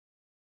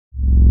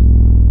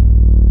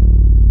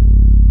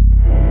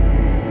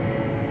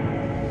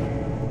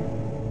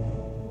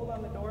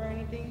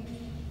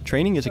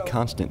Training is a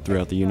constant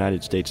throughout the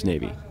United States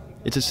Navy.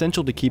 It's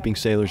essential to keeping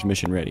sailors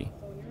mission ready.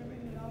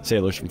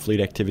 Sailors from Fleet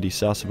Activities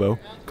Sasebo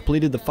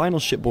completed the final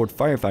shipboard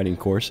firefighting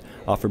course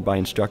offered by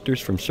instructors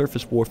from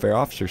Surface Warfare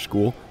Officer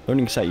School,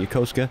 Learning Site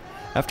Yokosuka,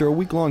 after a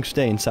week-long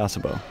stay in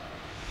Sasebo.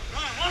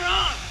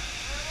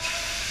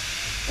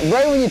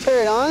 Right when you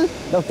turn it on,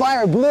 the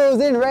fire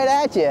blows in right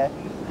at you.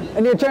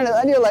 And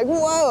you're like,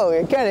 whoa,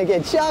 you kind of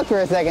get shocked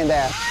for a second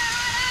there.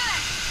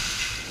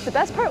 The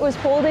best part was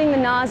holding the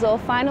nozzle,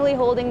 finally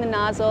holding the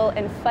nozzle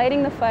and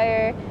fighting the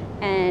fire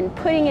and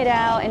putting it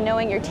out and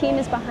knowing your team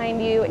is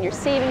behind you and you're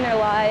saving their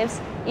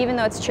lives, even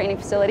though it's a training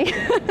facility.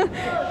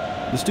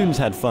 The students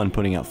had fun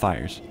putting out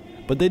fires,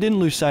 but they didn't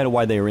lose sight of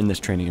why they were in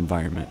this training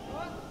environment.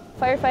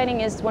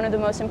 Firefighting is one of the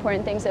most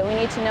important things that we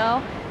need to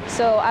know,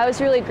 so I was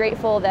really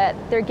grateful that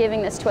they're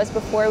giving this to us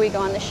before we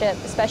go on the ship,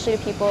 especially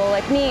to people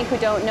like me who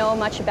don't know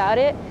much about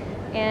it,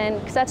 and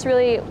because that's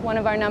really one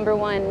of our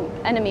 #1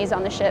 enemies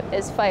on the ship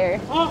is fire.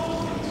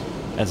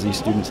 As these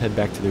students head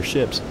back to their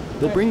ships,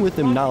 they'll bring with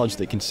them knowledge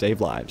that can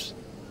save lives.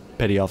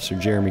 Petty Officer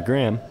Jeremy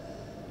Graham,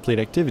 Fleet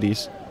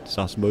Activities,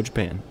 Sasebo,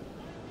 Japan.